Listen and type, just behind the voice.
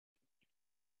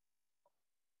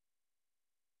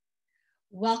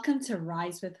Welcome to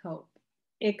Rise with Hope.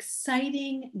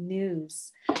 Exciting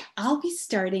news. I'll be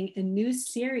starting a new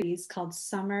series called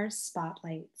Summer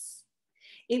Spotlights.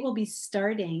 It will be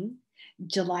starting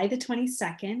July the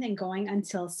 22nd and going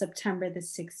until September the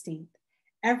 16th.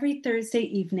 Every Thursday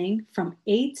evening from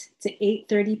 8 to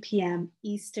 8:30 p.m.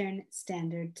 Eastern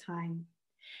Standard Time.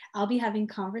 I'll be having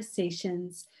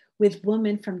conversations with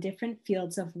women from different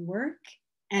fields of work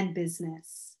and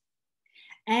business.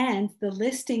 And the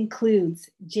list includes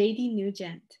JD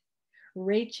Nugent,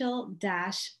 Rachel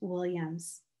Dash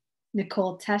Williams,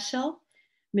 Nicole Teschel,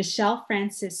 Michelle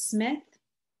Francis Smith,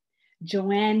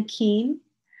 Joanne Keene,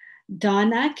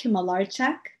 Donna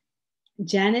Kimilarchuk,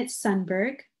 Janet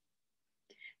Sundberg,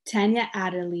 Tanya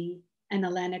Adderley, and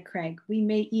Alana Craig. We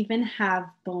may even have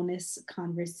bonus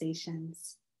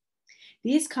conversations.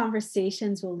 These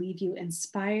conversations will leave you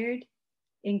inspired,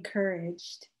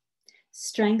 encouraged,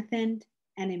 strengthened,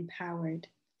 and empowered.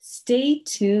 Stay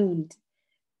tuned.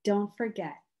 Don't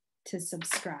forget to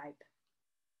subscribe.